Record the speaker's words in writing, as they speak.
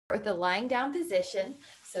with the lying down position.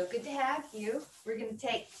 So good to have you. We're going to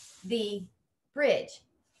take the bridge.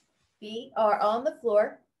 Feet are on the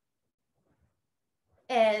floor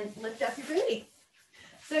and lift up your booty.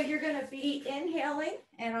 So you're going to be inhaling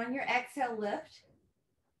and on your exhale lift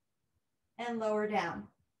and lower down.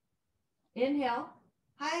 Inhale.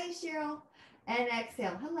 Hi, Cheryl. And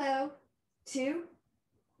exhale. Hello. 2.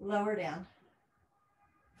 Lower down.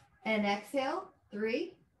 And exhale.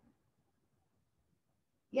 3.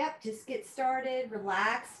 Yep, just get started.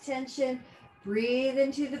 Relax tension. Breathe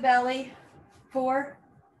into the belly. 4.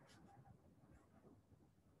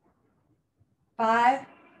 5.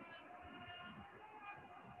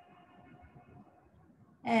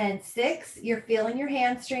 And 6. You're feeling your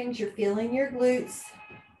hamstrings. You're feeling your glutes.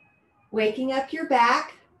 Waking up your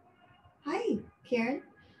back. Hi, Karen.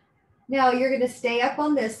 Now you're going to stay up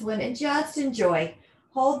on this one and just enjoy.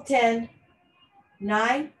 Hold 10,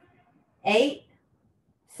 9, 8,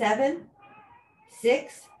 7,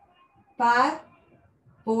 6, 5,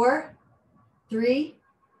 4, 3,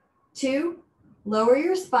 2. Lower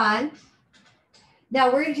your spine. Now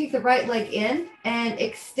we're going to take the right leg in and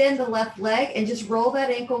extend the left leg and just roll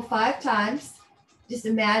that ankle 5 times. Just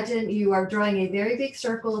imagine you are drawing a very big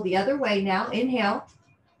circle the other way now. Inhale.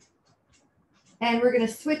 And we're going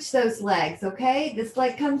to switch those legs, okay? This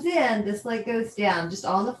leg comes in, this leg goes down, just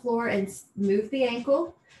on the floor, and move the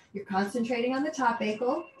ankle. You're concentrating on the top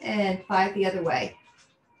ankle, and 5 the other way.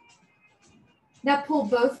 Now pull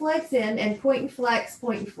both legs in and point and flex,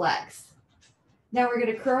 point and flex. Now we're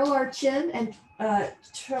going to curl our chin and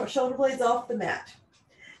shoulder blades off the mat.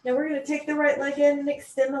 Now we're going to take the right leg in and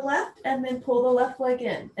extend the left, and then pull the left leg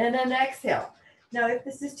in, and then exhale. Now if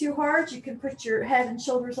this is too hard, you can put your head and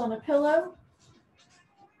shoulders on a pillow.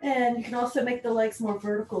 And you can also make the legs more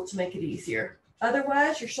vertical to make it easier.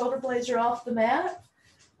 Otherwise, your shoulder blades are off the mat.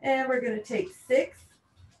 And we're going to take 6,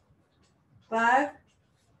 5,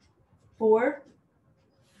 4,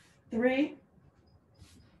 3,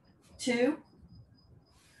 2,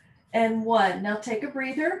 and 1. Now take a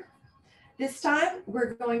breather. This time,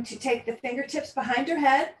 we're going to take the fingertips behind your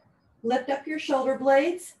head, lift up your shoulder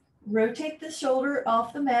blades, rotate the shoulder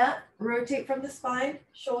off the mat, rotate from the spine,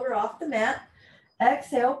 shoulder off the mat.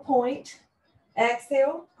 Exhale, point,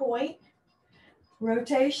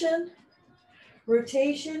 rotation,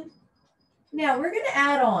 rotation. Now we're going to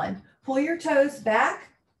add on. Pull your toes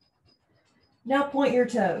back. Now point your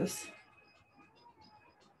toes.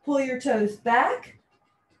 Pull your toes back.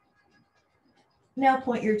 Now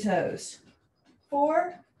point your toes.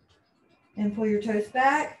 4, and pull your toes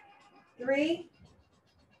back. 3,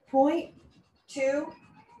 point, 2,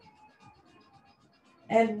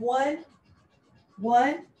 and 1.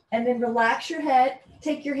 1, and then relax your head.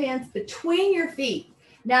 Take your hands between your feet.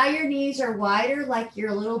 Now your knees are wider like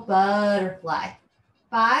you're a little butterfly.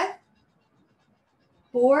 5,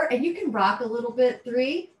 4, and you can rock a little bit.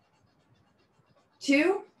 3,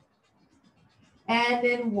 2, and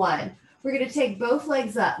then 1. We're going to take both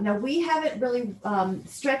legs up. Now we haven't really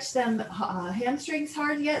stretched them hamstrings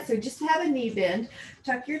hard yet, so just have a knee bend.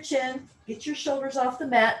 Tuck your chin. Get your shoulders off the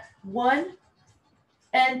mat. 1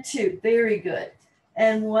 and 2. Very good.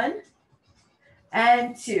 And 1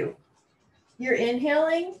 and 2. You're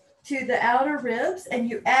inhaling to the outer ribs, and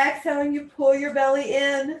you exhale and you pull your belly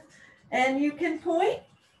in, and you can point.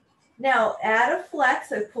 Now add a flex,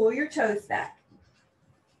 so pull your toes back.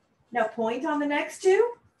 Now point on the next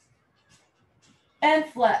 2 and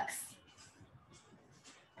flex.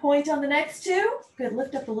 Point on the next 2. Good.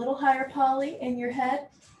 Lift up a little higher, Polly, in your head.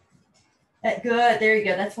 Good. There you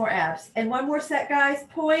go. That's more abs. And one more set, guys.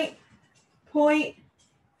 Point, point,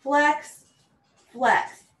 flex,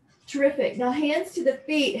 flex. Terrific. Now hands to the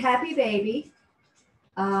feet. Happy baby.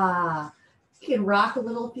 You can rock a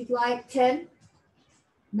little if you'd like. 10,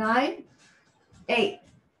 9, 8,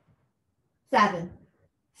 7,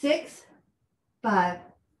 6, 5,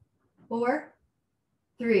 4,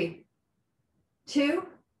 3, 2.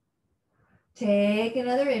 Take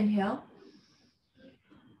another inhale.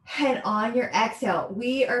 And on your exhale,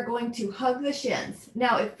 we are going to hug the shins.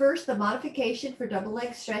 Now, at first, the modification for double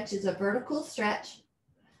leg stretch is a vertical stretch.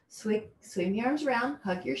 Swing your arms around,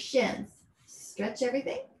 hug your shins. Stretch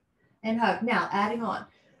everything and hug. Now, adding on.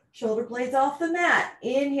 Shoulder blades off the mat.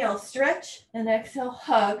 Inhale, stretch, and exhale,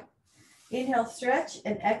 hug. Inhale, stretch,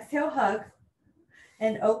 and exhale, hug.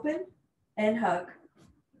 And open and hug.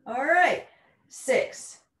 All right.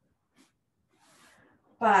 6,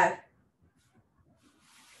 5,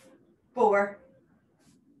 4,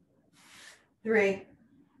 3,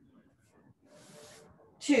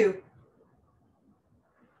 2,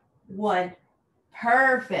 1.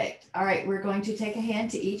 Perfect. All right, we're going to take a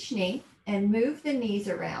hand to each knee and move the knees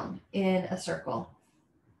around in a circle.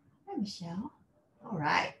 Hi, Michelle. All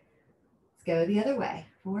right. Let's go the other way.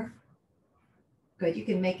 4. Good. You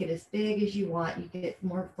can make it as big as you want. You get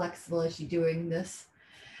more flexible as you're doing this.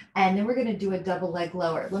 And then we're going to do a double leg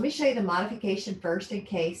lower. Let me show you the modification first in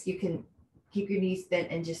case you can keep your knees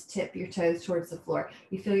bent and just tip your toes towards the floor.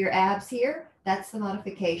 You feel your abs here? That's the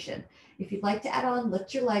modification. If you'd like to add on,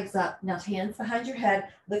 lift your legs up. Now hands behind your head,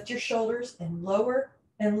 lift your shoulders and lower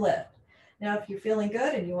and lift. Now if you're feeling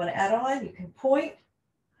good and you want to add on, you can point,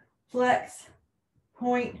 flex,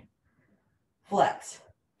 point, flex.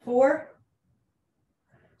 4,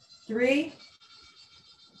 3,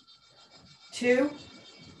 2,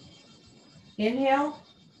 inhale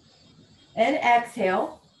and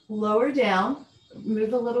exhale, lower down,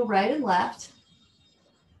 move a little right and left.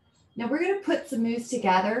 Now we're going to put some moves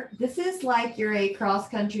together. This is like you're a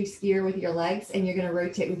cross-country skier with your legs and you're going to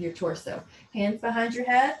rotate with your torso. Hands behind your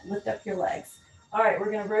head, lift up your legs. All right,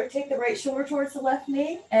 we're going to rotate the right shoulder towards the left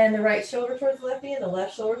knee and the right shoulder towards the left knee and the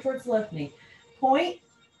left shoulder towards the left knee. Point,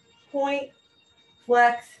 point,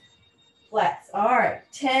 flex, flex. All right,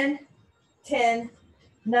 10, 10,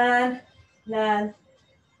 9, 9,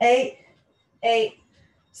 8, 8,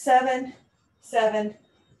 7, 7,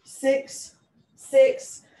 6,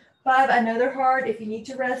 6, 5. I know they're hard. If you need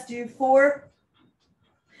to rest, do 4,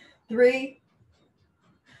 3,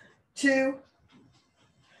 2,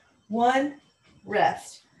 1,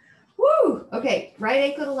 rest. Woo! Okay, right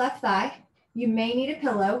ankle to left thigh. You may need a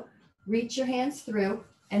pillow. Reach your hands through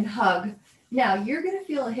and hug. Now you're going to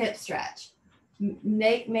feel a hip stretch.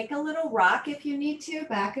 Make a little rock if you need to,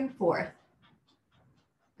 back and forth.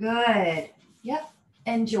 Good. Yep.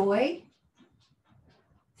 Enjoy.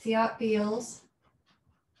 See how it feels.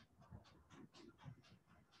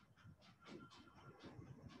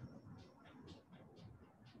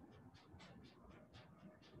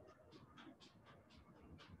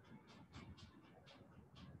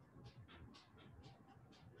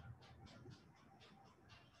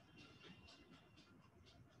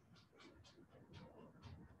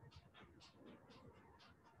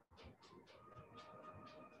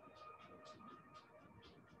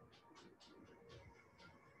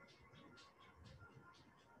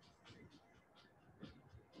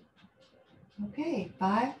 Okay,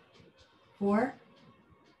 5, 4,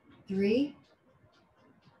 3,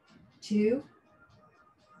 2,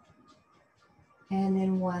 and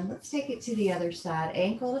then 1. Let's take it to the other side.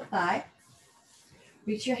 Ankle to thigh.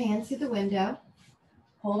 Reach your hands through the window.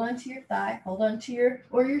 Hold on to your thigh. Hold on to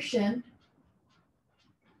your shin.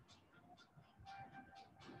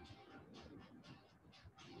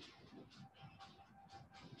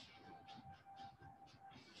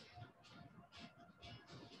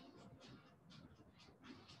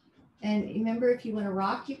 And remember, if you want to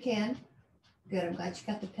rock, you can. Good. I'm glad you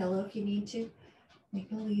got the pillow if you need to. Make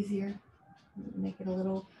it a little easier. Make it a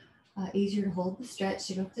little easier to hold the stretch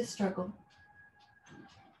so you don't have to struggle.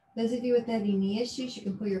 Those of you with any knee issues, you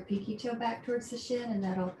can pull your pinky toe back towards the shin and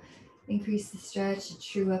that'll increase the stretch and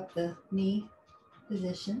true up the knee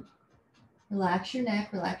position. Relax your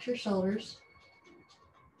neck, relax your shoulders.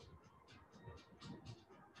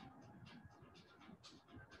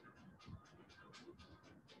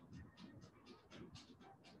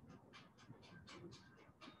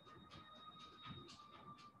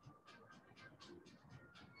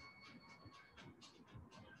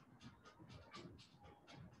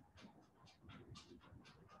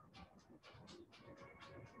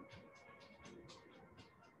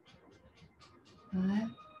 Five,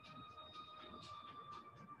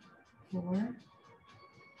 4,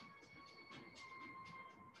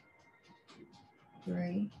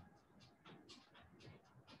 3,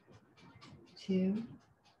 2.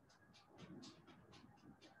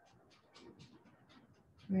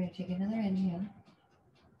 We're going to take another inhale.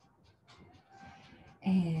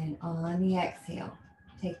 And on the exhale,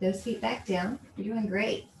 take those feet back down. You're doing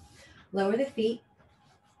great. Lower the feet.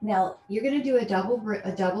 Now you're going to do a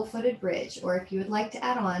double-footed bridge, or if you would like to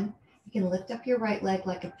add on, you can lift up your right leg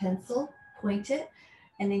like a pencil, point it,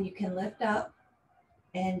 and then you can lift up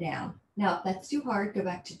and down. Now, if that's too hard, go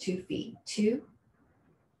back to 2 feet. 2,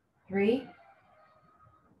 3,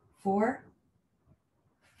 4,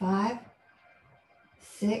 5,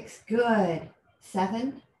 6. Good.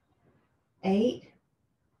 7, 8,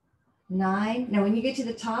 9. Now, when you get to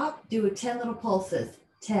the top, do a 10 little pulses.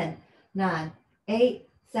 10, 9, 8,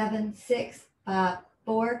 7, 6, 5,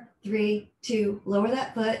 4, 3, 2. Lower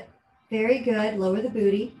that foot. Very good. Lower the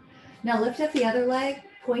booty. Now lift up the other leg.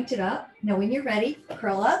 Point it up. Now when you're ready,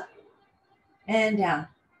 curl up and down.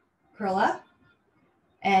 Curl up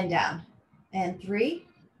and down. And 3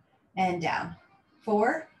 and down.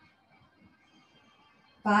 4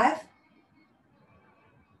 5,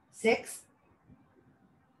 6,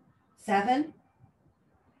 7,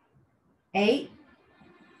 8,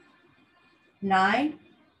 9.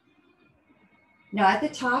 Now at the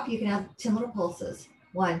top, you can have 10 little pulses.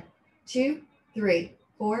 1, 2, 3,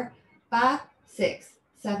 4, 5, 6,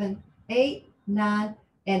 7, 8, 9.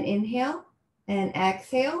 And inhale and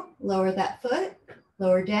exhale. Lower that foot,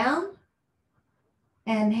 lower down,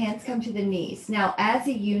 and hands come to the knees. Now as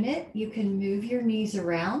a unit, you can move your knees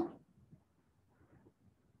around.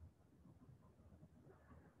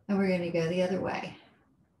 And we're going to go the other way.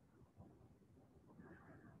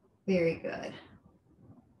 Very good.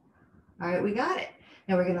 All right, we got it.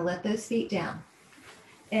 Now we're going to let those feet down.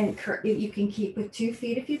 And you can keep with 2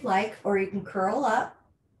 feet if you'd like, or you can curl up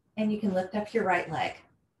and you can lift up your right leg.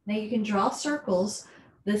 Now you can draw circles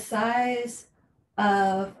the size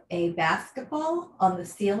of a basketball on the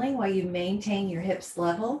ceiling while you maintain your hips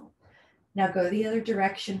level. Now go the other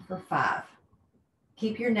direction for 5.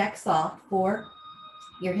 Keep your neck soft. 4,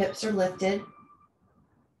 your hips are lifted.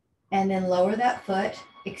 And then lower that foot,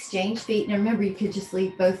 exchange feet. Now remember, you could just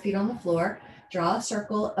leave both feet on the floor. Draw a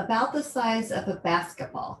circle about the size of a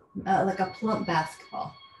basketball, like a plump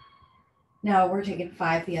basketball. Now we're taking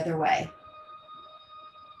 5 the other way.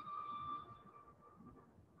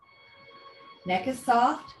 Neck is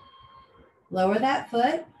soft. Lower that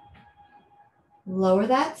foot. Lower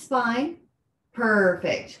that spine.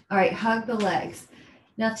 Perfect. All right, hug the legs.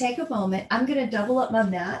 Now take a moment. I'm going to double up my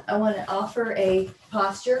mat. I want to offer a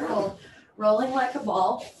posture called rolling like a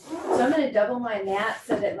ball. So I'm going to double my mat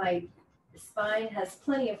so that my spine has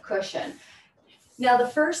plenty of cushion. Now the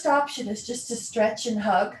first option is just to stretch and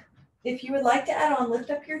hug. If you would like to add on,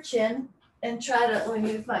 lift up your chin and try to, let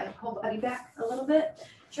me move my whole body back a little bit.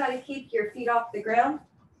 Try to keep your feet off the ground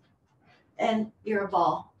and you're a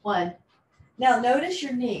ball. 1. Now notice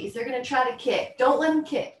your knees. They're going to try to kick. Don't let them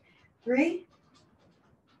kick. 3,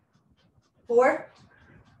 4,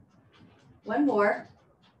 1 more,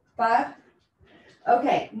 5.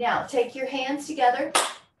 Okay, now take your hands together,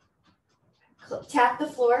 tap the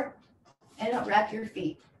floor, and wrap your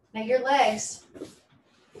feet. Now your legs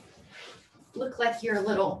look like you're a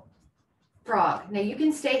little frog. Now you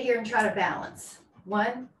can stay here and try to balance.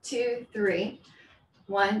 1, 2, 3.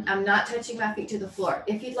 1, I'm not touching my feet to the floor.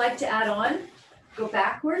 If you'd like to add on, go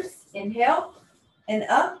backwards, inhale, and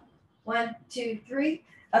up. 1, 2, 3.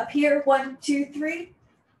 Up here, 1, 2, 3.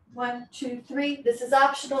 1, 2, 3. This is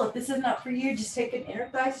optional. If this is not for you, just take an inner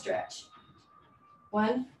thigh stretch.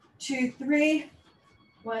 1, 2, 3.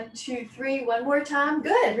 1, 2, 3. One more time.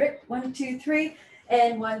 Good, Rick. 1, 2, 3.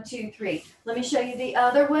 And 1, 2, 3. Let me show you the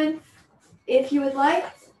other one. If you would like,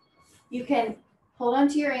 you can hold on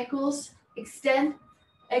to your ankles, extend,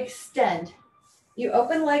 extend. You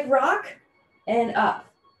open leg rock and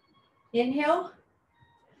up. Inhale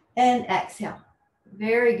and exhale.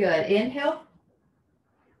 Very good. Inhale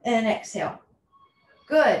and exhale.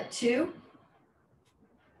 Good. 2.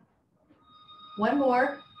 1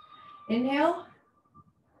 more. Inhale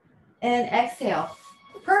and exhale.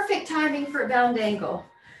 Perfect timing for a bound angle.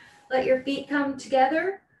 Let your feet come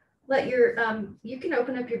together. Let your, you can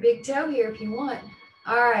open up your big toe here if you want.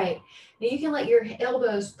 All right. Now you can let your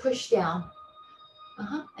elbows push down.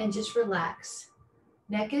 And just relax.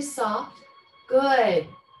 Neck is soft. Good.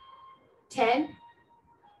 10.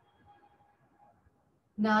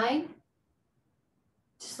 9.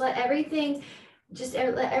 Just let everything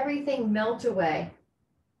melt away.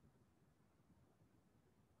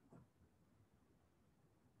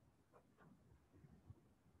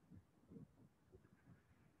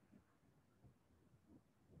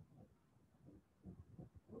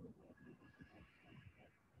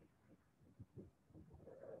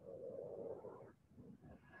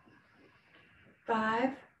 5.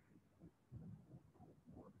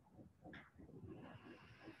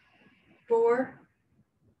 4.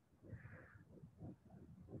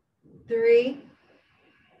 3.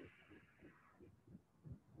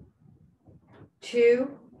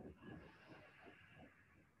 2.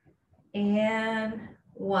 And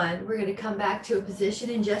 1. We're going to come back to a position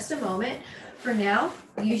in just a moment. For now,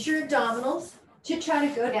 use your abdominals to try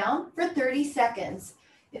to go down for 30 seconds.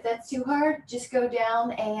 If that's too hard, just go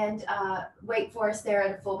down and wait for us there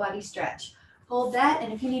at a full body stretch. Hold that,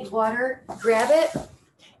 and if you need water, grab it.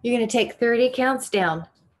 You're going to take 30 counts down.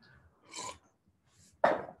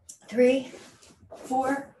 3,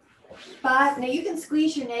 4, 5. Now you can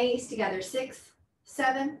squeeze your knees together. 6,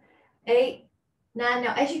 7, 8, 9.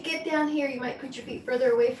 Now as you get down here, you might put your feet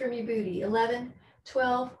further away from your booty. 11,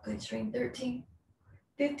 12, good string. 13,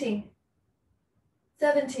 15,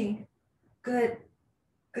 17. Good.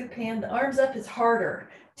 Good, Pam. The arms up is harder.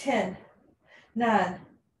 10, 9,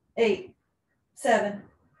 8, 7,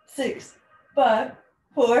 6, 5,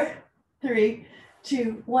 4, 3,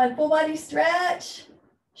 2, 1. Full body stretch.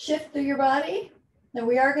 Shift through your body. Now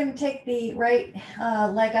we are going to take the right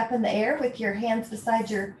leg up in the air with your hands beside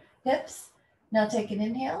your hips. Now take an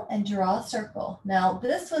inhale and draw a circle. Now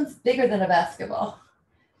this one's bigger than a basketball.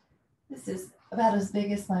 This is about as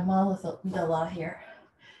big as my mandala here.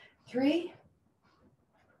 3,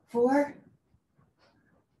 4,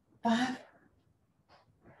 5,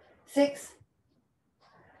 6.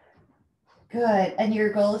 Good. And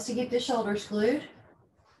your goal is to keep the shoulders glued.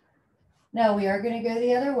 Now we are going to go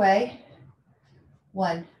the other way.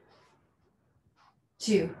 1,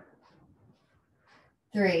 2,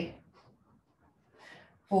 3,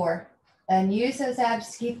 4. And use those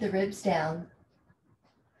abs to keep the ribs down.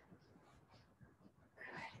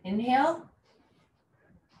 Inhale.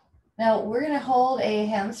 Now we're going to hold a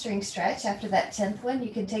hamstring stretch after that 10th one.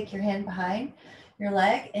 You can take your hand behind your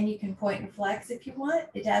leg and you can point and flex if you want.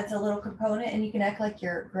 It adds a little component and you can act like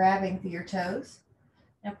you're grabbing through your toes.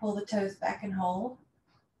 Now pull the toes back and hold.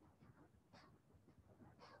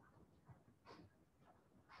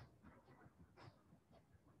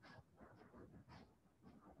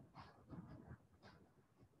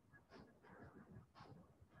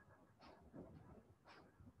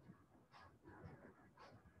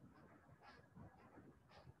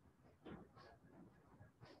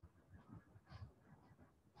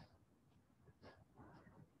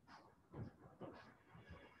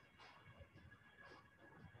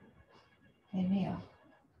 Inhale.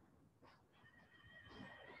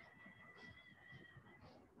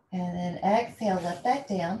 And then exhale, let that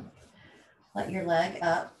down. Let your leg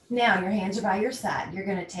up. Now your hands are by your side. You're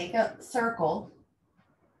going to take a circle.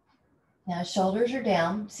 Now shoulders are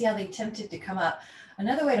down. See how they tempted to come up.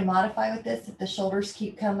 Another way to modify with this, if the shoulders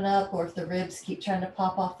keep coming up or if the ribs keep trying to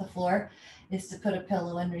pop off the floor, is to put a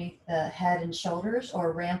pillow underneath the head and shoulders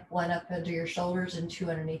or ramp one up under your shoulders and 2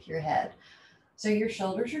 underneath your head. So your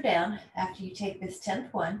shoulders are down. After you take this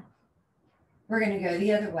 10th one, we're going to go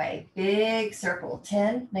the other way. Big circle,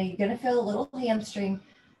 10. Now you're going to feel a little hamstring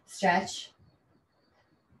stretch.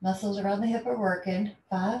 Muscles around the hip are working.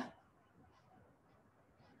 5,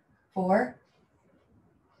 4,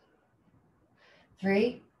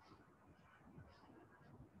 3,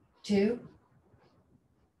 2.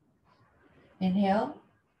 Inhale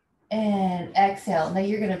and exhale. Now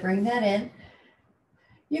you're going to bring that in.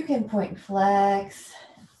 You can point and flex.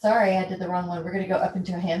 Sorry, I did the wrong one. We're going to go up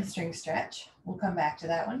into a hamstring stretch. We'll come back to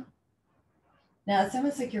that one. Now it's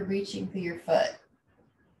almost like you're reaching through your foot.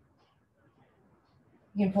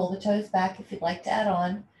 You can pull the toes back if you'd like to add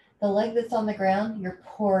on. The leg that's on the ground, you're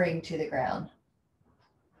pouring to the ground.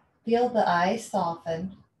 Feel the eyes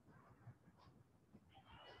soften.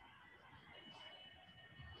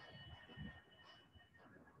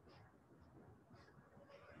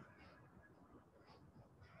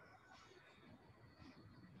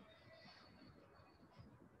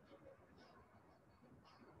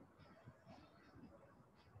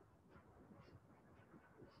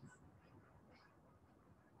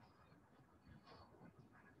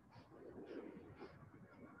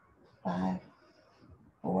 Five,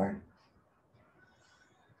 4.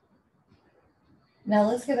 Now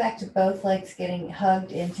let's go back to both legs getting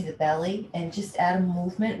hugged into the belly and just add a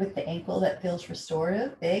movement with the ankle that feels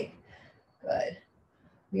restorative. Big. Good.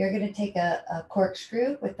 We are going to take a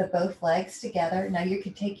corkscrew with the both legs together. Now you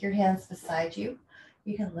can take your hands beside you.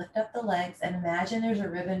 You can lift up the legs and imagine there's a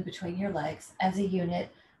ribbon between your legs as a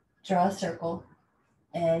unit. Draw a circle.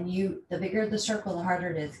 And the bigger the circle, the harder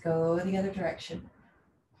it is. Go the other direction.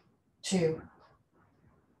 2,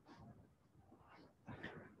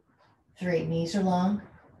 3, knees are long.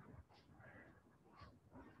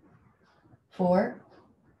 4,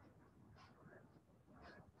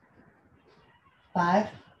 5,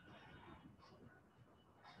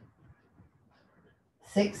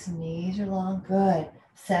 6, knees are long. Good.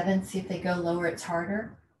 7, see if they go lower, it's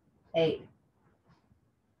harder. 8,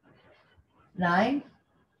 9,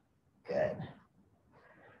 good.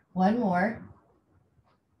 1 more.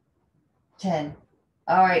 10.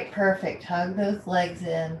 All right, perfect. Hug those legs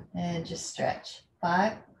in and just stretch.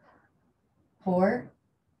 5, 4.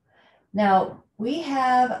 Now we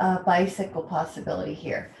have a bicycle possibility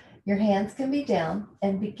here. Your hands can be down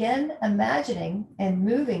and begin imagining and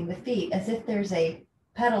moving the feet as if there's a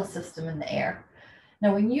pedal system in the air.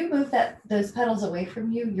 Now, when you move those pedals away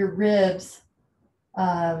from you, your ribs,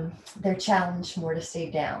 they're challenged more to stay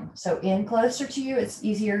down. So in closer to you, it's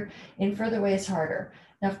easier. In further away, it's harder.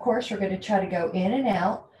 Now, of course, we're going to try to go in and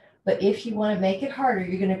out, but if you want to make it harder,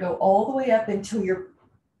 you're going to go all the way up until your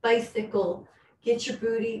bicycle Get your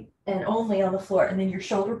booty and only on the floor. And then your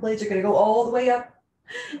shoulder blades are going to go all the way up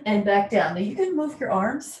and back down. Now you can move your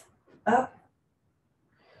arms up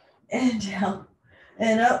and down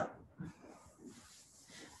and up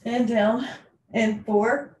and down and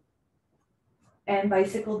 4 and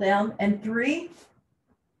bicycle down and 3.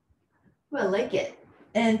 I like it.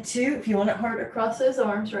 And 2, if you want it hard across those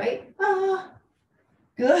arms, right?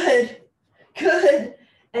 Good. Good.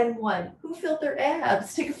 And 1. Who felt their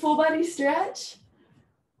abs? Take a full body stretch.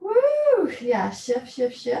 Woo! Yeah, shift,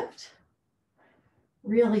 shift, shift.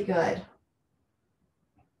 Really good.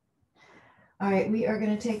 All right, we are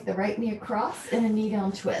going to take the right knee across and a knee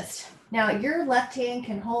down twist. Now, your left hand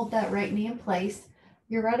can hold that right knee in place.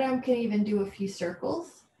 Your right arm can even do a few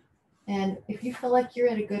circles. And if you feel like you're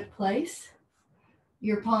at a good place,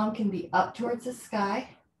 your palm can be up towards the sky.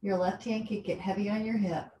 Your left hand can get heavy on your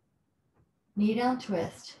hip. Knee down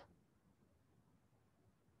twist.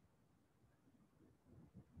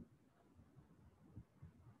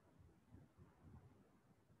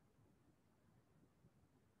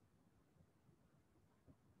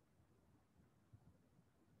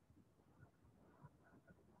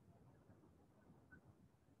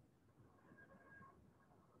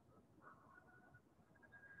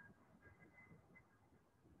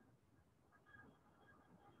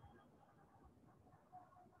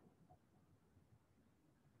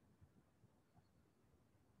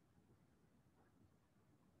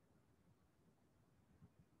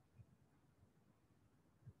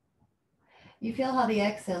 You feel how the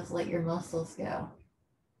exhales let your muscles go.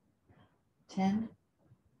 10.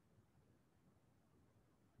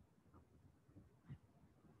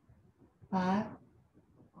 5.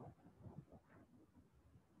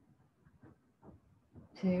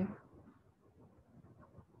 2.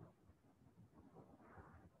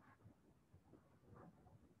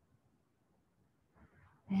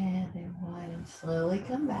 And then 1. And slowly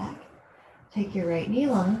come back. Take your right knee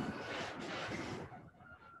long.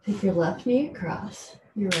 Take your left knee across.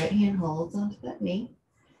 Your right hand holds onto that knee.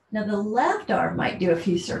 Now the left arm might do a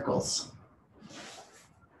few circles.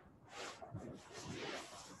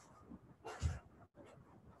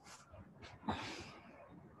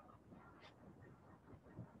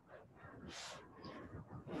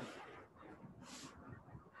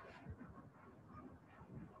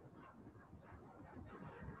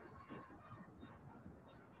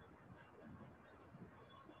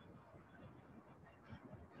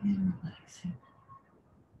 And relaxing.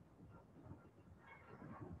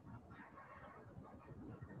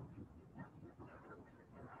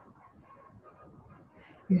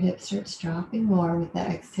 Your hip starts dropping more with the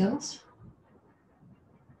exhales.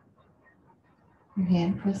 Your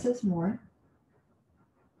hand presses more.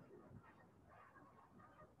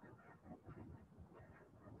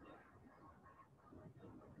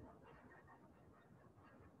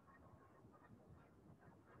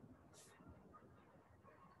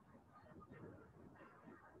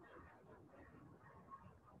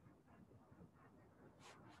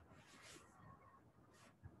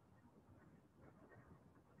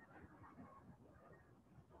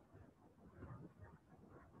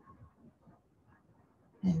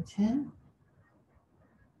 And 10,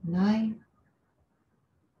 9,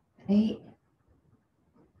 8,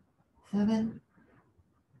 7,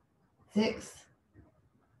 6,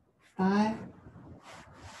 5,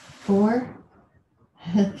 4,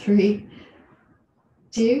 3,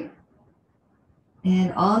 2,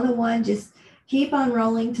 and on the 1, just keep on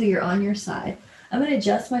rolling till you're on your side. I'm going to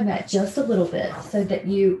adjust my mat just a little bit so that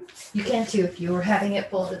you can too if you were having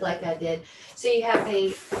it folded like I did. So you have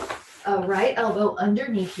a right elbow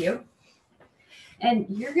underneath you, and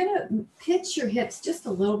you're going to pitch your hips just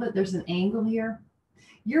a little bit. There's an angle here.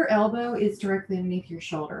 Your elbow is directly underneath your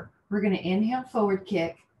shoulder. We're going to inhale, forward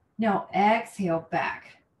kick. Now exhale,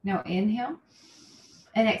 back. Now inhale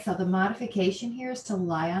and exhale. The modification here is to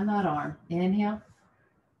lie on that arm. Inhale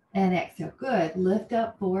and exhale. Good. Lift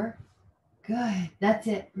up. 4. Good. That's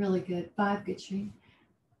it. Really good. 5. Good, Shreen.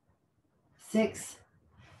 6.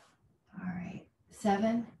 All right.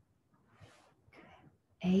 7.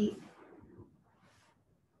 8.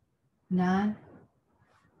 9.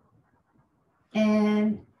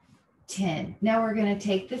 And 10. Now we're going to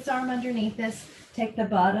take this arm underneath us, take the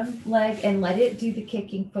bottom leg and let it do the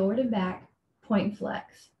kicking forward and back, point and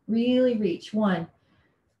flex. Really reach. 1,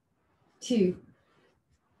 2,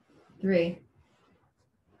 3,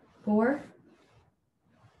 4,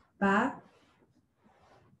 5,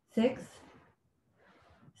 6,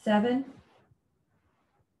 7,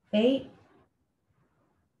 8,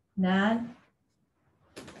 9,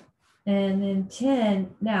 and then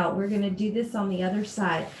 10. Now we're going to do this on the other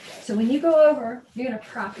side. So when you go over, you're going to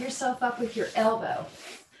prop yourself up with your elbow.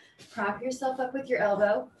 Prop yourself up with your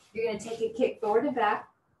elbow. You're going to take a kick forward and back.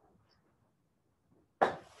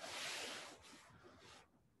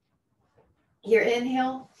 Your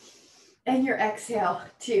inhale and your exhale.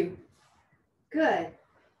 2. Good.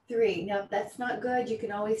 3. Now, if that's not good, you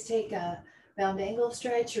can always take a bound angle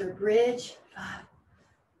stretch or a bridge. 5.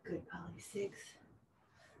 Good, Polly. 6.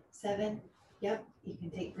 7. Yep, you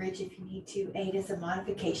can take bridge if you need to. 8 is a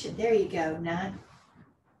modification. There you go. 9.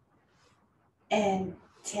 And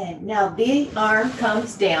 10. Now, the arm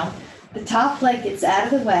comes down. The top leg gets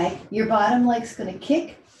out of the way. Your bottom leg's going to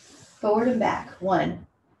kick forward and back. 1,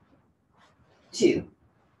 2,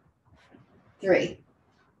 3,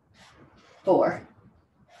 4,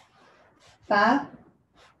 5,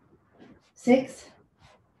 6,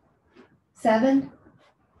 7,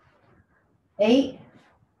 8,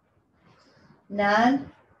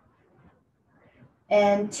 9,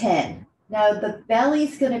 and 10. Now the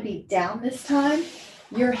belly's going to be down this time.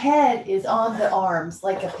 Your head is on the arms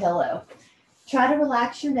like a pillow. Try to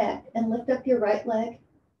relax your neck and lift up your right leg.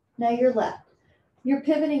 Now your left. You're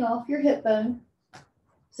pivoting off your hip bone.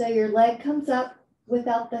 So your leg comes up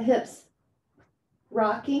without the hips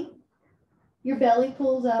rocking. Your belly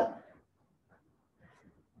pulls up.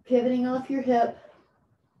 Pivoting off your hip.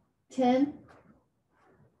 10,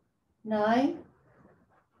 9,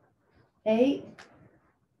 8,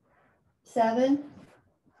 7,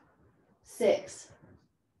 6,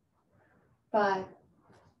 5,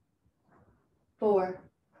 4,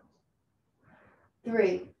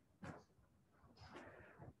 3,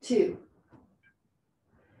 2.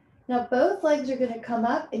 Now both legs are going to come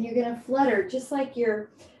up and you're going to flutter just like you're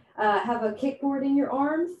have a kickboard in your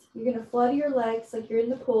arms. You're going to flutter your legs like you're in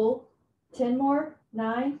the pool. 10 more.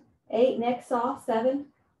 9, 8, neck soft. 7,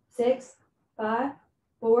 6, 5,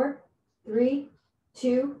 4, 3,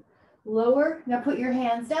 2, lower. Now put your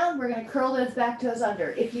hands down. We're going to curl those back toes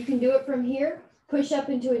under. If you can do it from here, push up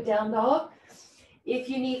into a down dog. If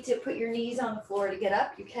you need to put your knees on the floor to get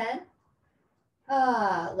up, you can.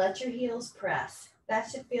 Let your heels press. That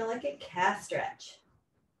should feel like a calf stretch.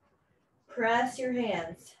 Press your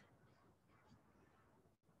hands.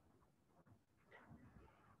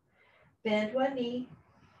 Bend one knee.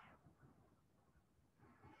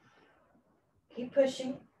 Keep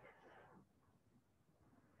pushing.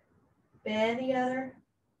 Bend the other.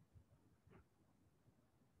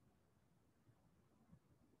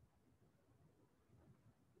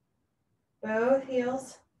 Both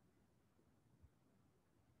heels.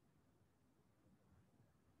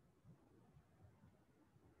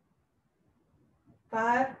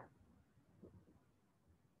 Five.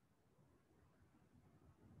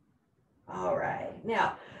 All right.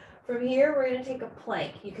 Now, from here, we're going to take a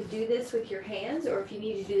plank. You could do this with your hands, or if you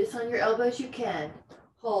need to do this on your elbows, you can.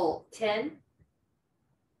 Hold. 10,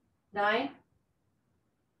 9,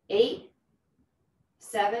 8,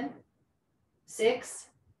 7, 6,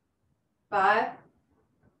 5,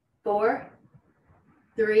 4,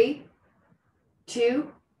 3,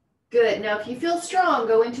 2. Good. Now, if you feel strong,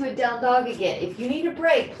 go into a down dog again. If you need a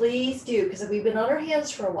break, please do, because we've been on our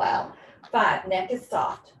hands for a while. 5, neck is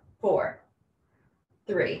soft. 4,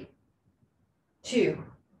 3, 2,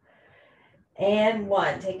 and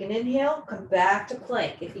 1. Take an inhale, come back to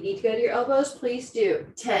plank. If you need to go to your elbows, please do.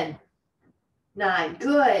 10, 9,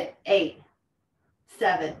 good. 8,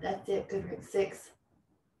 7, that's it, good. 6,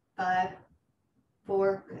 5,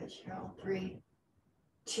 4, good, Cheryl. 3,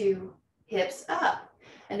 2, hips up.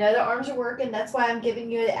 I know the arms are working, that's why I'm giving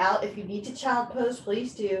you it out. If you need to child pose,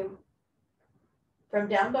 please do. From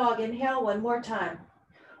down dog, inhale one more time.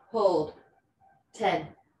 Hold. 10.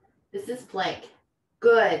 This is plank.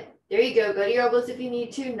 Good. There you go. Go to your elbows if you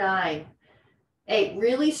need to. 9, 8.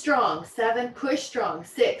 Really strong. 7. Push strong.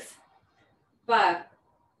 6, 5,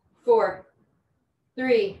 4,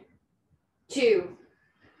 3, 2.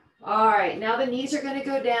 All right. Now the knees are going to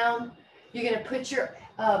go down. You're going to put your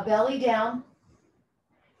belly down.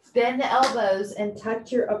 Bend the elbows and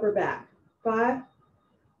touch your upper back. 5,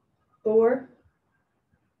 4,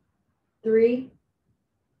 3.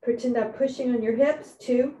 Pretend I'm pushing on your hips.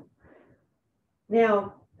 2.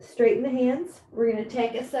 Now, straighten the hands. We're going to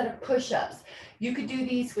take a set of push-ups. You could do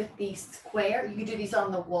these with the square. You could do these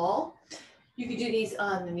on the wall. You could do these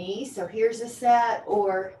on the knees. So here's a set,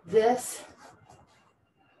 or this,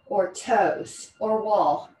 or toes, or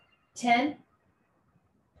wall. 10,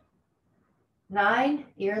 9,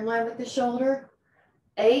 ear in line with the shoulder.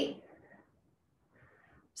 8,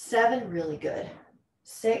 7, really good.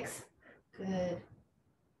 6, good.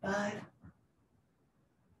 5,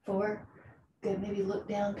 4, Good, maybe look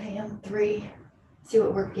down, Pam. 3, see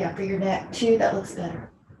what worked, yeah, for your neck. 2, that looks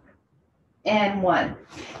better. And 1.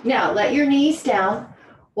 Now, let your knees down.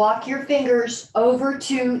 Walk your fingers over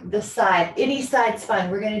to the side. Any side's fine.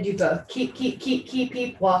 We're going to do both.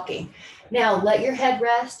 Keep walking. Now, let your head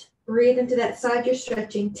rest. Breathe into that side you're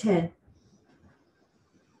stretching. 10,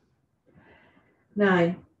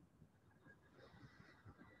 9,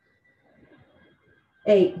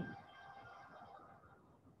 8,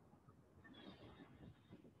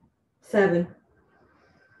 7,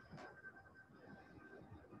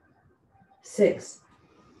 6,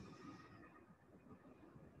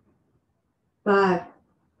 5,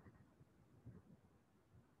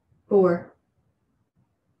 4,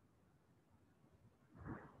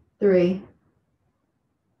 3,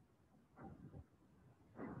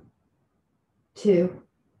 2.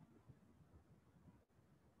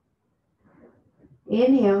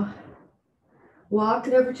 Inhale. Walk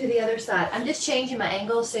it over to the other side. I'm just changing my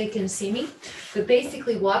angle so you can see me. But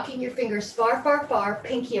basically walking your fingers far,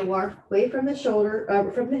 pinky away from the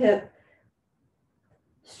shoulder, from the hip.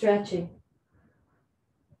 Stretching.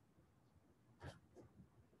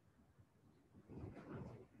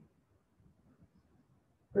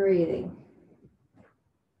 Breathing.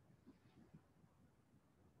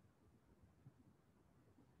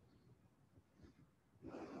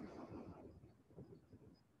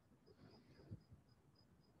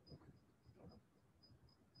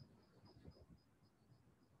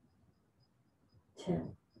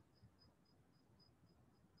 Ten.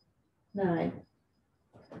 9.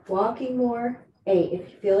 Walking more. 8.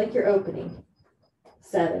 If you feel like you're opening.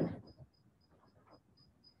 7.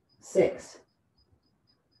 6.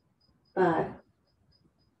 5.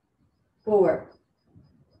 4.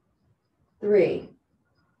 3.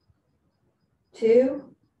 2.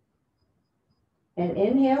 And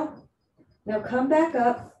inhale. Now come back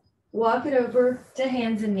up. Walk it over to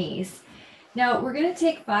hands and knees. Now we're going to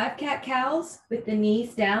take 5 cat-cows with the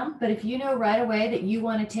knees down, but if you know right away that you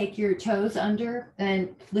want to take your toes under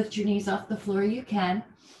and lift your knees off the floor, you can.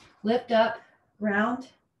 Lift up, round,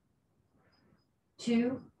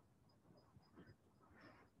 2,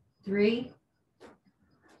 3,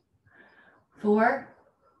 4,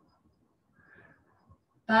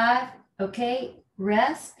 5. Okay,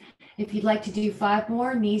 rest. If you'd like to do 5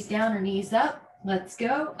 more, knees down or knees up, let's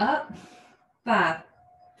go. Up, 5.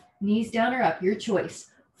 Knees down or up, your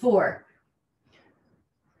choice. 4,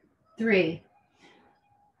 3,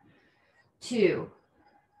 2,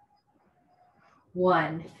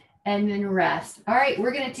 1, and then rest. All right,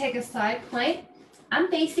 we're going to take a side plank.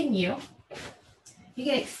 I'm facing you. You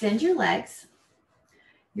can extend your legs.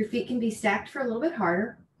 Your feet can be stacked for a little bit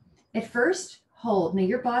harder. At first, hold. Now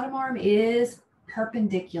your bottom arm is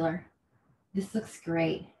perpendicular. This looks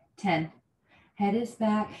great. 10. Head is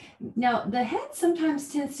back. Now, the head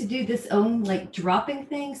sometimes tends to do this own like dropping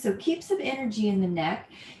thing, so keep some energy in the neck.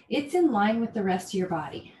 It's in line with the rest of your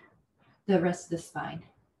body, the rest of the spine.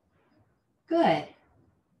 Good.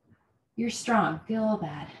 You're strong. Feel all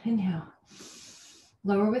that. Inhale.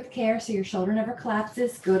 Lower with care so your shoulder never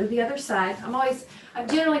collapses. Go to the other side. I'm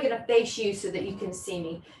generally going to face you so that you can see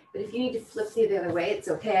me, but if you need to flip the other way, it's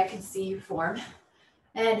okay. I can see your form.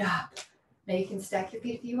 And up. Now you can stack your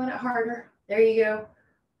feet if you want it harder. There you go.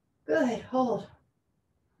 Good. Hold.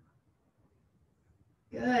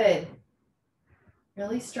 Good.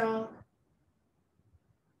 Really strong.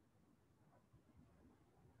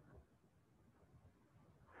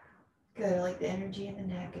 Good. I like the energy in the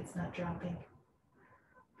neck. It's not dropping.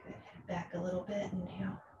 Good. Head back a little bit.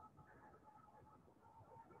 Inhale.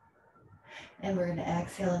 And we're going to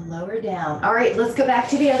exhale and lower down. All right, let's go back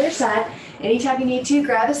to the other side. Anytime you need to,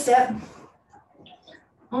 grab a step.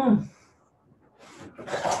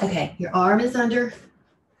 Okay, your arm is under.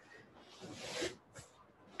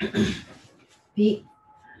 Feet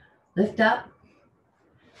lift up.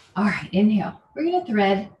 All right, inhale. We're going to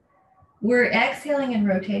thread. We're exhaling and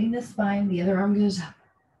rotating the spine. The other arm goes up.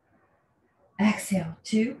 Exhale.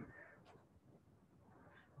 2,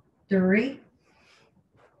 3,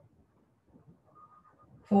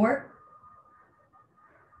 4,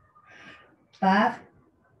 5,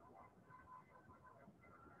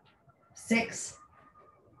 6,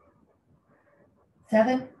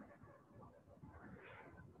 7,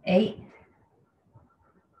 8,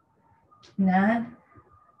 9,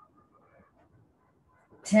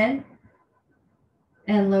 10,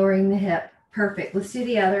 and lowering the hip. Perfect. Let's do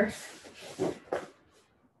the other.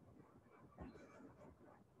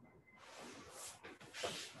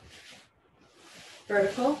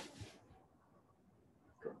 Vertical.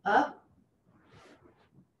 Go up.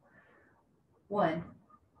 1.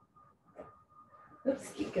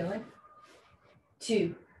 Oops, keep going.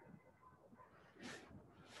 2,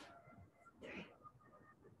 3,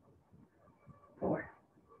 4,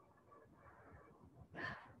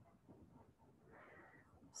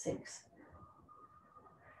 6,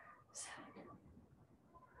 7,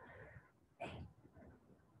 8,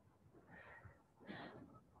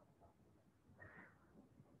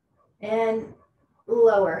 9, and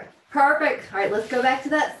lower. Perfect. All right, let's go back to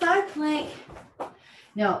that side plank.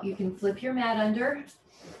 Now you can flip your mat under.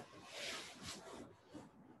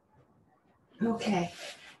 Okay.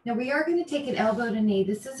 Now we are going to take an elbow to knee.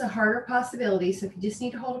 This is a harder possibility, so if you just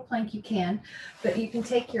need to hold a plank, you can. But you can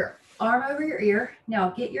take your arm over your ear. Now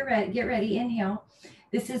get ready. Inhale.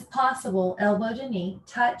 This is possible. Elbow to knee.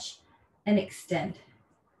 Touch and extend.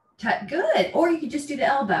 Good. Or you could just do the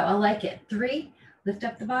elbow. I like it. 3. Lift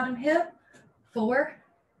up the bottom hip. 4.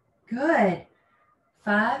 Good.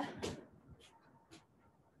 5.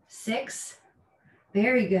 6.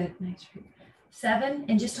 Very good. Nice. 7.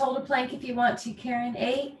 And just hold a plank if you want to, Karen.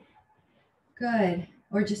 8. Good.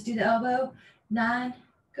 Or just do the elbow. 9.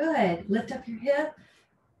 Good. Lift up your hip.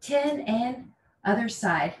 10 and other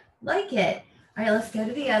side. Like it. All right, let's go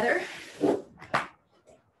to the other.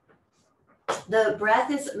 The breath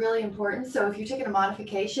is really important. So if you're taking a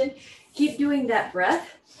modification, keep doing that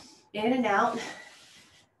breath in and out.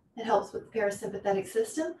 It helps with the parasympathetic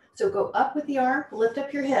system. So go up with the arm, lift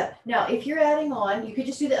up your hip. Now, if you're adding on, you could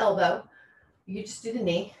just do the elbow. You could just do the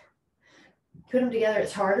knee. Put them together,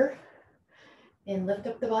 it's harder. And lift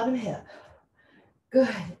up the bottom hip. Good.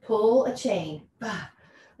 Pull a chain.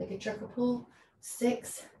 Like a trickle pull.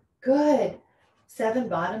 6. Good. 7.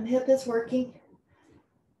 Bottom hip is working.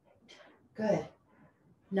 Good.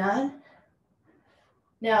 9.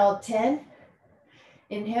 Now 10.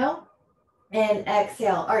 Inhale and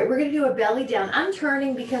exhale. All right, we're going to do a belly down. I'm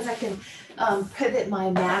turning because I can pivot my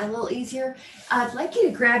mat a little easier. I'd like you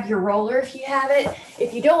to grab your roller if you have it.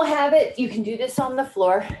 If you don't have it, you can do this on the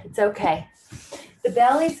floor. It's okay. The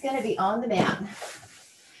belly's going to be on the mat.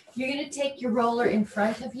 You're going to take your roller in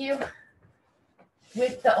front of you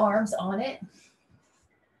with the arms on it.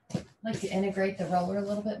 I like to integrate the roller a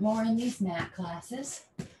little bit more in these mat classes.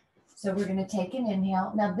 So we're going to take an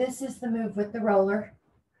inhale. Now this is the move with the roller.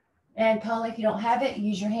 And Paula, if you don't have it,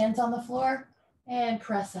 use your hands on the floor and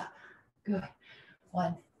press up. Good.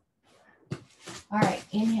 1. All right,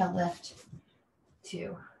 inhale, lift.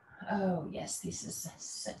 2. Oh, yes, this is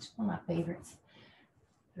such one of my favorites.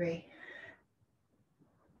 3.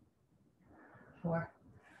 4.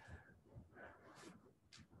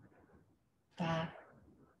 5.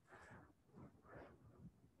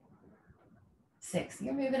 6.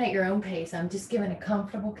 You're moving at your own pace. I'm just giving a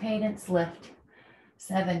comfortable cadence. Lift.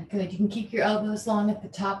 7. Good. You can keep your elbows long at the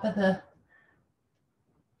top of the,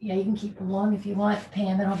 you can keep them long if you want,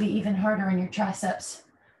 Pam. It'll be even harder on your triceps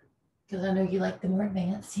because I know you like the more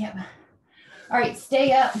advanced. Yep. All right,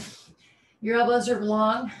 stay up. Your elbows are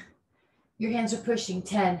long. Your hands are pushing.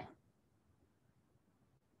 10.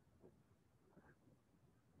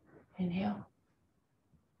 Inhale.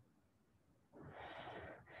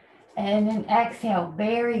 And then exhale.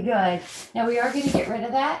 Very good. Now we are going to get rid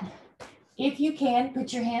of that. If you can,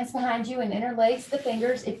 put your hands behind you and interlace the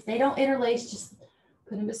fingers. If they don't interlace, just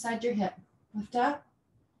put them beside your hip. Lift up.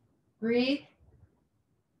 Breathe.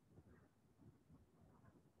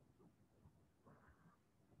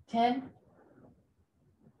 10.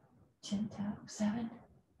 Chin tuck. 7.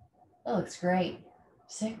 That looks great.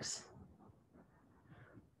 6.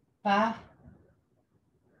 5.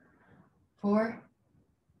 4.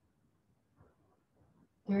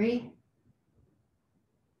 3.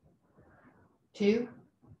 2.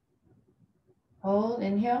 Hold,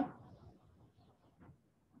 inhale.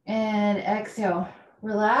 And exhale.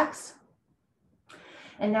 Relax.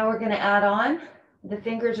 And now we're going to add on. The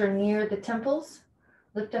fingers are near the temples.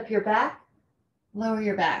 Lift up your back. Lower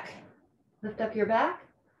your back. Lift up your back.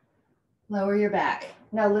 Lower your back.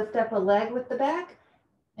 Now lift up a leg with the back.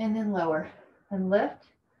 And then lower. And lift.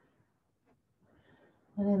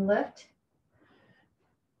 And then lift.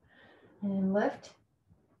 And then lift.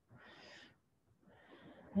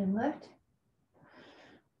 And lift.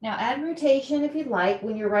 Now add rotation if you'd like.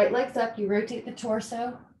 When your right leg's up, you rotate the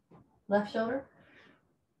torso. Left shoulder,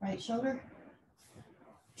 right shoulder.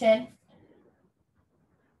 10,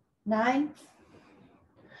 9,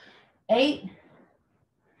 8,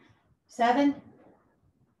 7,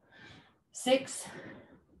 6,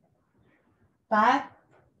 5,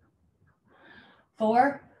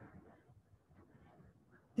 4,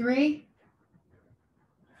 3,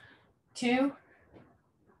 2,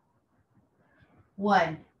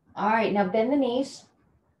 1. All right, now bend the knees.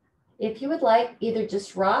 If you would like, either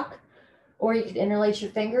just rock or you could interlace your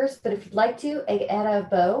fingers. But if you'd like to, add a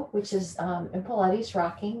bow, which is in Pilates,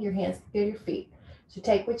 rocking. Your hands go to your feet. So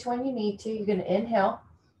take which one you need to. You're going to inhale,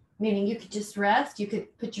 meaning you could just rest. You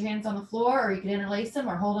could put your hands on the floor, or you could interlace them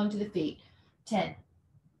or hold them to the feet. 10.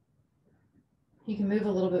 You can move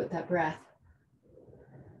a little bit with that breath.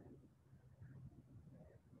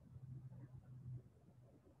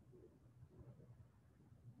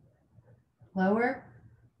 Lower.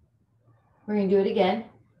 We're going to do it again.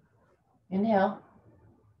 Inhale.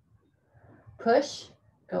 Push.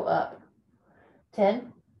 Go up.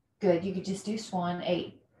 10. Good. You could just do swan.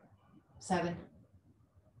 8. 7.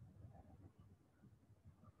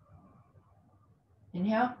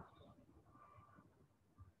 Inhale.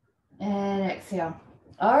 And exhale.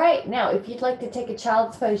 All right. Now, if you'd like to take a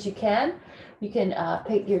child's pose, you can. You can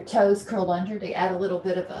put your toes curled under to add a little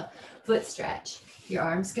bit of a foot stretch. Your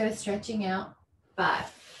arms go stretching out. 5.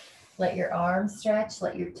 Let your arms stretch.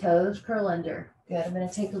 Let your toes curl under. Good. I'm going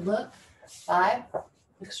to take a look. 5.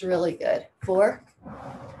 Looks really good. 4.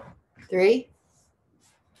 3.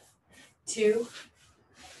 2.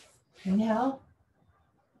 Inhale.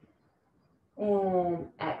 And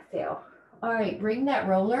exhale. All right. Bring that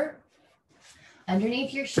roller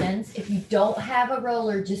underneath your shins. If you don't have a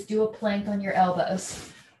roller, just do a plank on your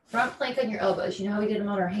elbows. Front plank on your elbows. You know how we did them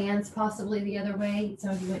on our hands, possibly the other way? Some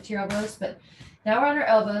of you went to your elbows, but now we're on our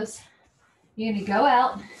elbows. You're going to go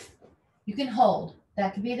out. You can hold.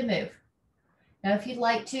 That could be the move. Now, if you'd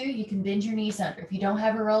like to, you can bend your knees under. If you don't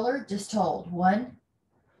have a roller, just hold. 1,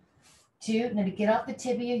 2. Now, to get off the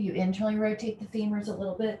tibia, you internally rotate the femurs a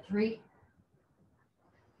little bit. 3,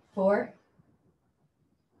 4,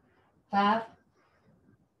 5,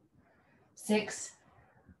 6,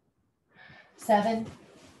 7,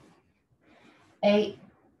 8,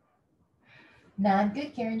 9.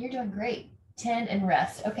 Good, Karen. You're doing great. 10 and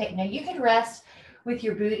rest. Okay, now you could rest with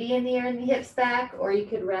your booty in the air and the hips back, or you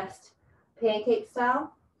could rest pancake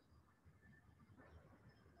style.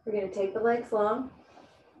 We're going to take the legs long.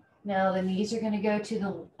 Now the knees are going to go to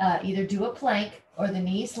the, either do a plank or the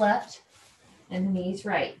knees left and the knees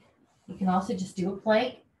right. You can also just do a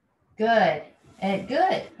plank. Good. And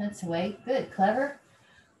good. That's the way. Good. Clever.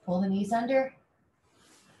 Pull the knees under.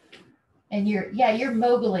 And you're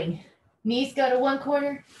moguling. Knees go to one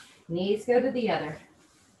corner. Knees go to the other.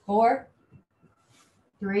 4,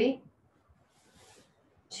 3,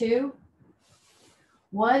 2,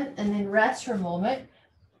 1, and then rest for a moment.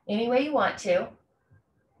 Any way you want to.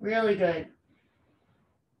 Really good.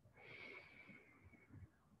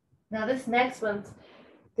 Now this next one's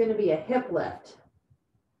going to be a hip lift.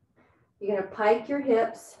 You're going to pike your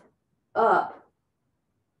hips up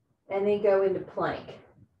and then go into plank.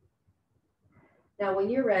 Now when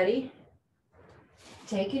you're ready,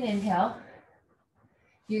 take an inhale.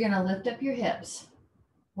 You're going to lift up your hips.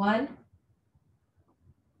 1,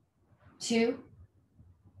 2,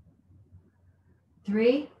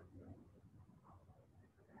 3,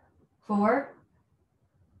 4,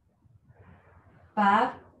 5,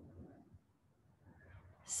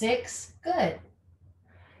 6, good.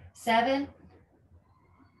 7,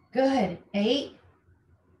 good. 8,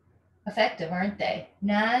 effective, aren't they?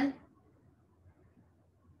 9,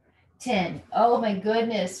 10. Oh my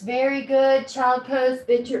goodness, very good. Child pose,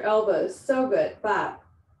 bend your elbows, so good. 5.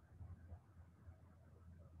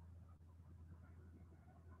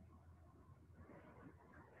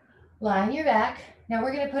 Lie on your back. Now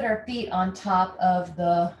we're going to put our feet on top of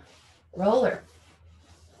the roller.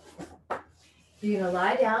 You're going to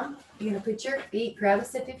lie down. You're going to put your feet, grab a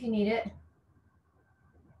sip if you need it.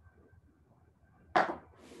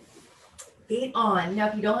 Feet on. Now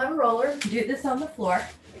if you don't have a roller, do this on the floor.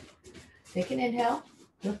 Take an inhale,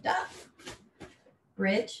 lift up,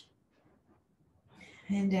 bridge,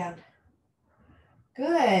 and down.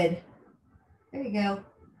 Good. There you go.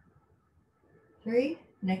 3,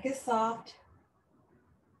 neck is soft.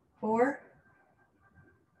 4,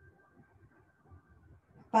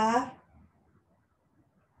 5,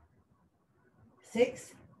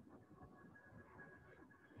 6,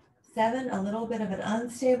 7, a little bit of an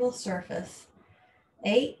unstable surface.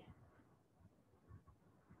 8,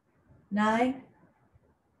 9,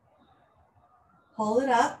 hold it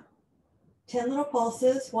up. 10 little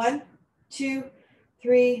pulses. 1, 2,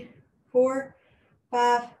 3, 4,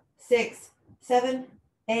 5, 6, 7,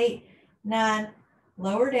 8, 9.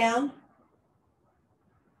 Lower down.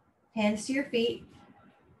 Hands to your feet.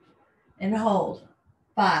 And hold.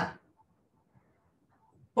 5,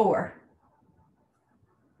 4,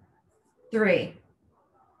 3,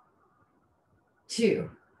 2,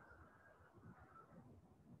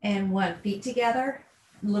 and 1. Feet together.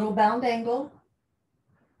 Little bound angle.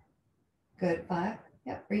 Good. 5,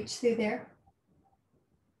 Yep, reach through there.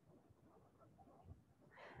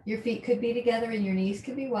 Your feet could be together and your knees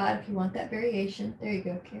could be wide if you want that variation. There you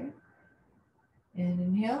go, Karen. And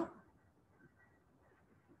inhale.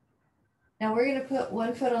 Now we're going to put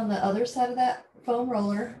one foot on the other side of that foam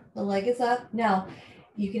roller. The leg is up. Now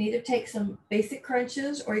you can either take some basic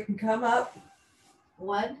crunches or you can come up.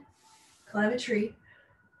 1, climb a tree.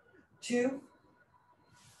 2,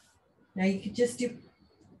 now you can just do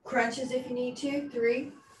crunches if you need to. 3,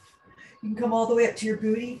 you can come all the way up to your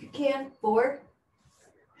booty if you can. 4,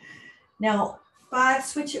 now 5,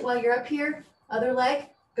 switch it while you're up here. Other leg,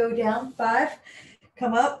 go down. 5,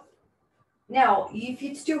 come up. Now, if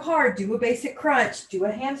it's too hard, do a basic crunch, do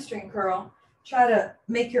a hamstring curl. Try to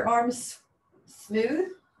make your arms smooth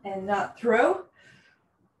and not throw.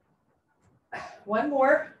 1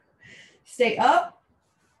 more. Stay up.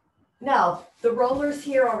 Now, the roller's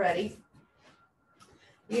here already.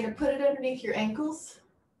 You're going to put it underneath your ankles.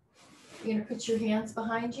 You're going to put your hands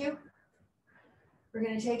behind you. We're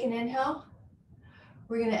going to take an inhale.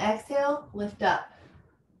 We're going to exhale, lift up.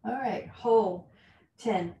 All right, hold.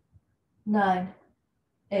 10, 9,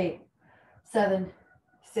 8, 7,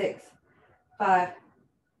 6, 5,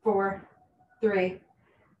 4, 3,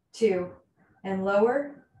 2, and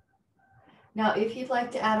lower. Now, if you'd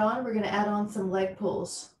like to add on, we're going to add on some leg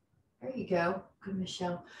pulls. There you go. Good,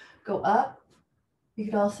 Michelle. Go up. You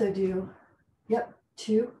could also do,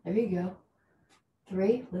 2. There you go.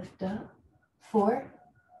 3, lift up. 4,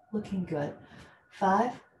 looking good.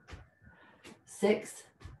 5, 6,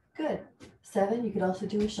 good. 7, you could also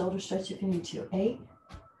do a shoulder stretch if you need to. 8,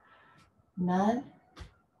 9,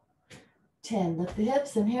 10. Lift the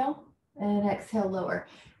hips, inhale, and exhale, lower.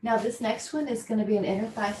 Now this next one is going to be an inner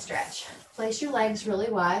thigh stretch. Place your legs really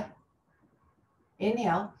wide.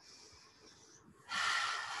 Inhale.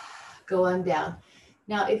 Go on down.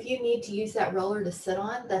 Now if you need to use that roller to sit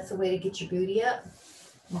on, that's a way to get your booty up.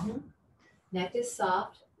 Neck is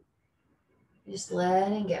soft. Just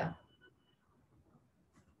letting go.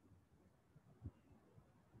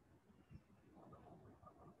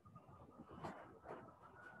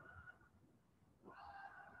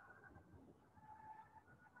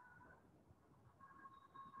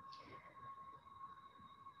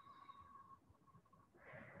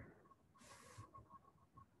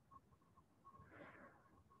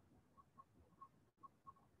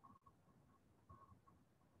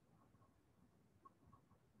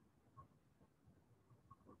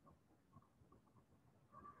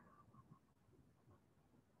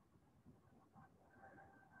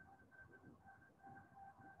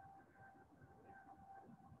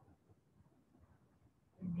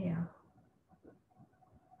 Inhale.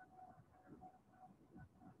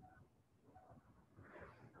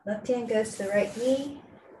 Left hand goes to the right knee.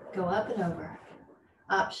 Go up and over.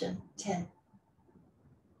 Option 10.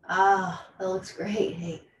 Ah, that looks great.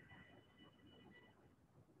 8,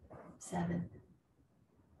 7,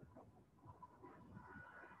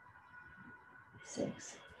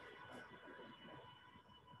 6,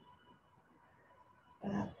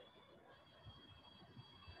 5,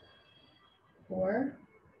 4,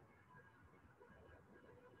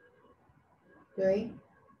 3,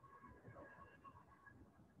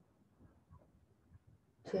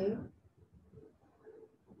 2,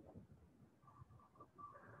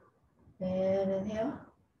 and inhale.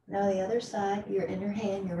 Now the other side, your inner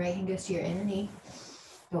hand, your right hand goes to your inner knee.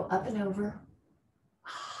 Go up and over.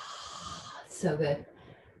 So good.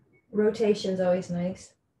 Rotation's always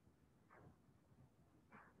nice.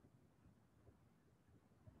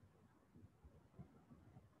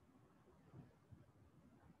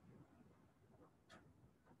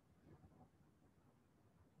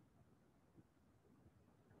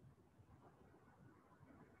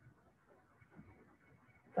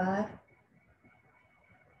 Five,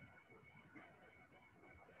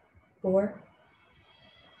 4,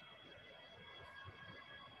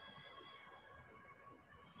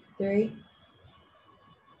 3,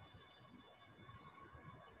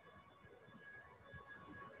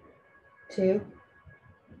 2,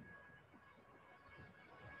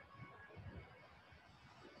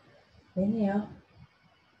 inhale.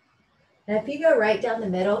 Now if you go right down the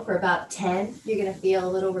middle for about 10, you're going to feel a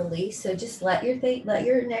little release. So just let your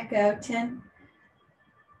neck go. 10.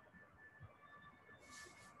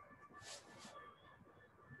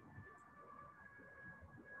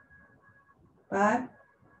 5.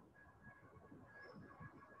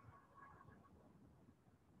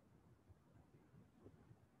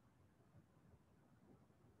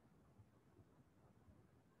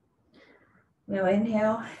 'Now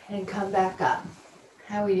inhale and come back up.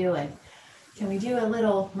 How are we doing? Can we do a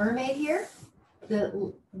little mermaid here?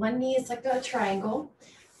 The One knee is like a triangle.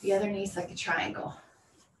 The other knee is like a triangle.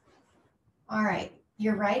 All right.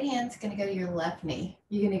 Your right hand's going to go to your left knee.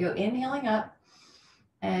 You're going to go inhaling up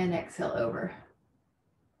and exhale over.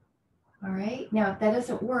 All right. Now, if that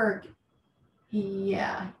doesn't work,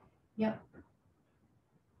 yeah. Yep.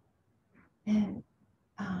 And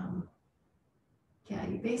yeah,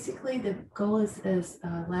 you basically, the goal is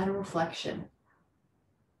lateral flexion.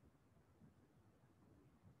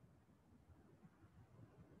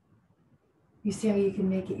 You see how you can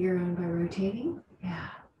make it your own by rotating? Yeah.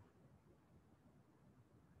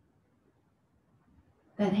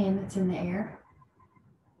 That hand that's in the air,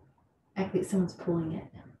 act like someone's pulling it.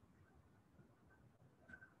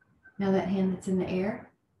 Now that hand that's in the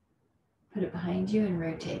air, put it behind you and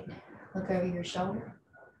rotate. Look over your shoulder.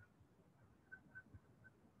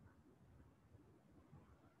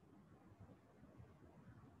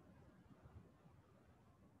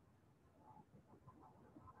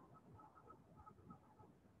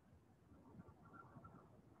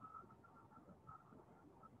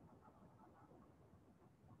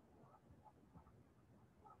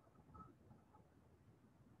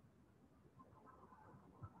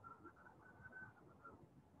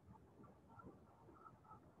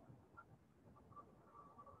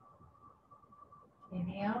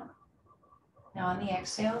 Inhale. Now on the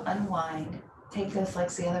exhale, unwind. Take those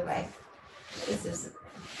legs the other way. This is,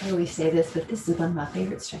 I always say this, but this is one of my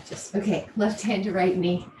favorite stretches. Okay, left hand to right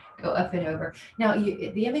knee, go up and over. Now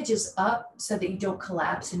the image is up so that you don't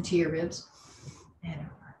collapse into your ribs. And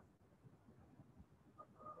over.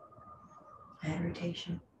 Head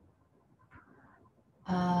rotation.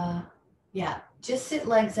 Yeah, just sit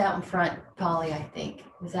legs out in front, Polly, I think.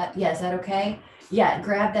 Is that okay? Yeah,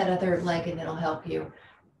 grab that other leg and it'll help you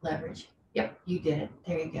leverage. Yep, you did it.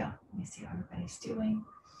 There you go. Let me see how everybody's doing.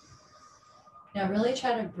 Now really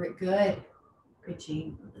try to breathe. Good,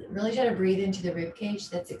 Jean. Really try to breathe into the rib cage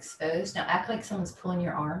that's exposed. Now act like someone's pulling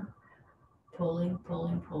your arm. Pulling,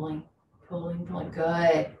 pulling, pulling, pulling, pulling.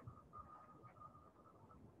 Good.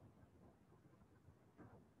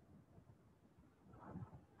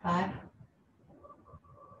 Five,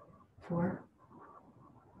 4,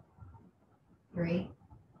 3,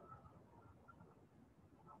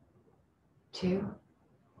 2,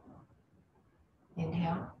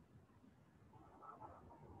 inhale,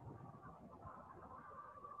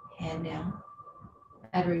 hand down,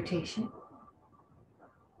 add rotation,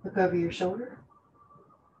 look over your shoulder.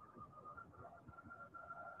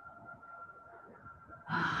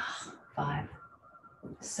 5,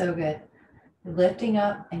 so good. You're lifting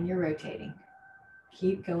up and you're rotating.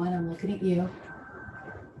 Keep going, I'm looking at you.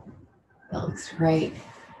 That looks great.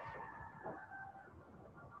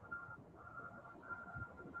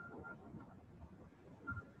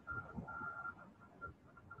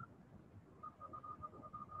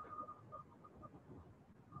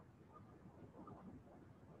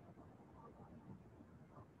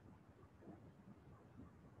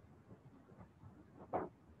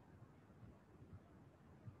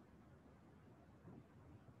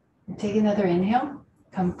 Take another inhale,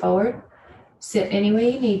 come forward, sit any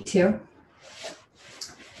way you need to.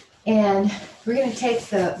 And we're going to take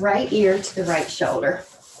the right ear to the right shoulder.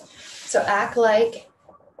 So act like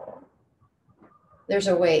there's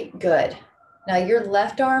a weight. Good. Now your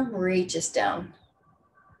left arm reaches down.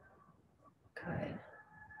 Good.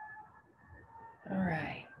 All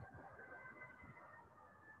right.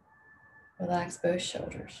 Relax both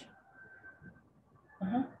shoulders.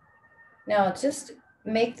 Now just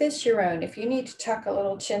make this your own. If you need to tuck a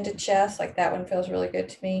little chin to chest, like that one feels really good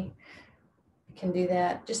to me, you can do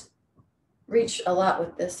that. Just reach a lot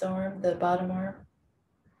with this arm, the bottom arm.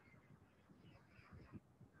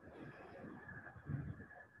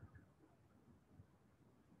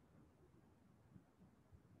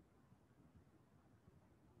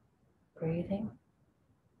 Breathing.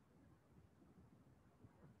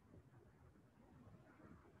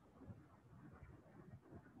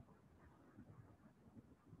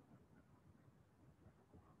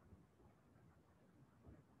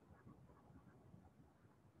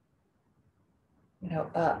 Now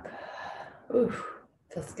up. Ooh,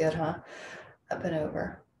 feels good, huh? Up and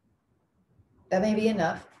over. That may be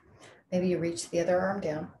enough. Maybe you reach the other arm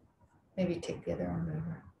down. Maybe you take the other arm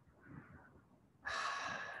over.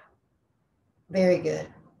 Very good.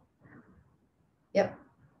 Yep.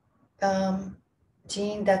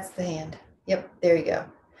 Jean, that's the hand. Yep, there you go.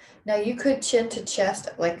 Now you could chin to chest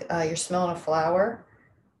like you're smelling a flower,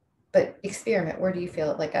 but experiment. Where do you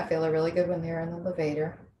feel it? Like I feel it really good when they're in the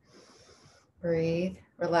elevator. Breathe.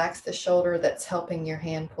 Relax the shoulder that's helping your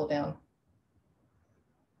hand pull down.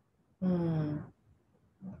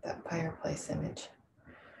 That fireplace image.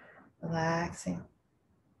 Relaxing.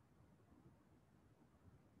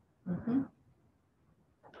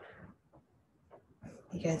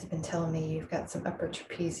 You guys have been telling me you've got some upper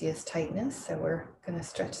trapezius tightness, so we're going to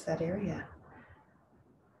stretch that area.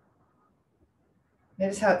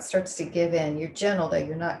 Notice how it starts to give in. You're gentle though,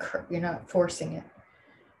 you're not forcing it.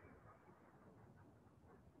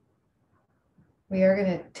 We are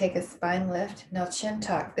going to take a spine lift. Now chin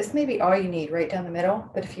tuck. This may be all you need right down the middle,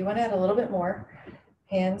 but if you want to add a little bit more,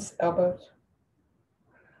 hands, elbows.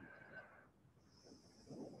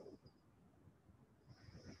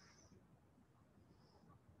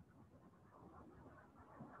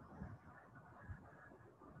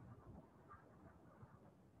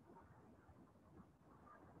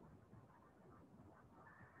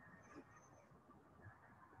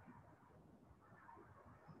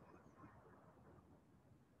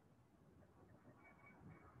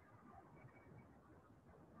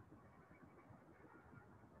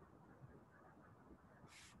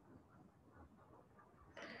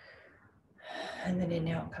 And then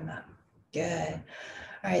inhale, come up. Good.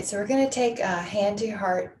 All right, so we're going to take a hand to your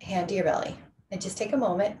heart, hand to your belly. And just take a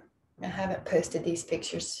moment. I haven't posted these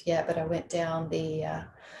pictures yet, but I went down the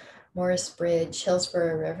Morris Bridge,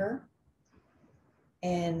 Hillsborough River,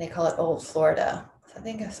 and they call it Old Florida. So I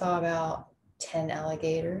think I saw about 10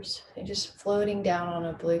 alligators. They're just floating down on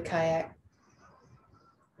a blue kayak.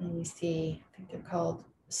 And you see, I think they're called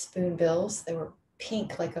spoonbills. They were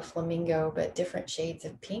pink like a flamingo, but different shades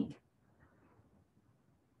of pink.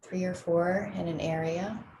 3 or 4 in an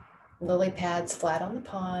area. Lily pads flat on the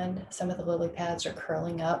pond. Some of the lily pads are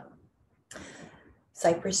curling up.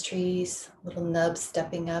 Cypress trees, little nubs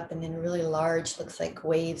stepping up, and then really large, looks like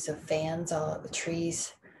waves of fans all at the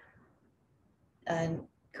trees. And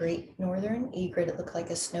great northern egret, it looked like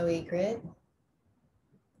a snow egret.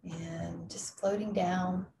 And just floating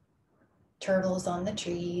down. Turtles on the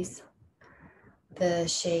trees. The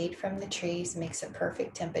shade from the trees makes a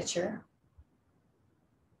perfect temperature.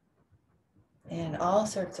 And all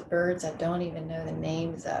sorts of birds I don't even know the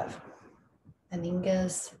names of.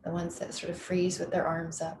 Aningas, the ones that sort of freeze with their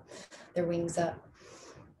arms up, their wings up,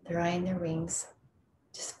 their eye and their wings,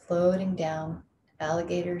 just floating down.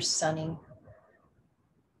 Alligators sunning,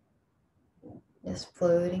 just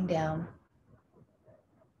floating down.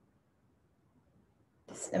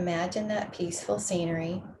 Just imagine that peaceful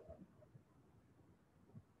scenery.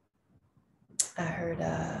 I heard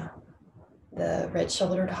the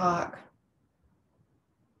red-shouldered hawk.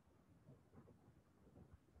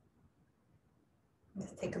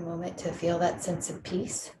 Just take a moment to feel that sense of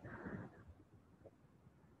peace,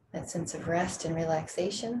 that sense of rest and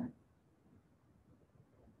relaxation.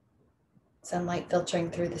 Sunlight filtering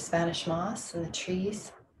through the Spanish moss and the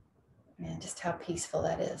trees, and just how peaceful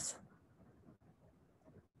that is.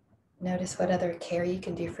 Notice what other care you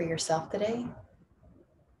can do for yourself today.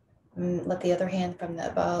 Let the other hand from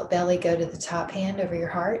the belly go to the top hand over your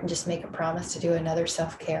heart and just make a promise to do another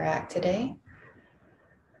self-care act today.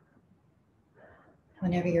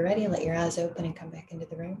 Whenever you're ready, let your eyes open and come back into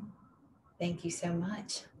the room. Thank you so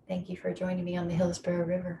much. Thank you for joining me on the Hillsborough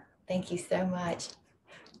River. Thank you so much.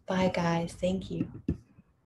 Bye, guys. Thank you.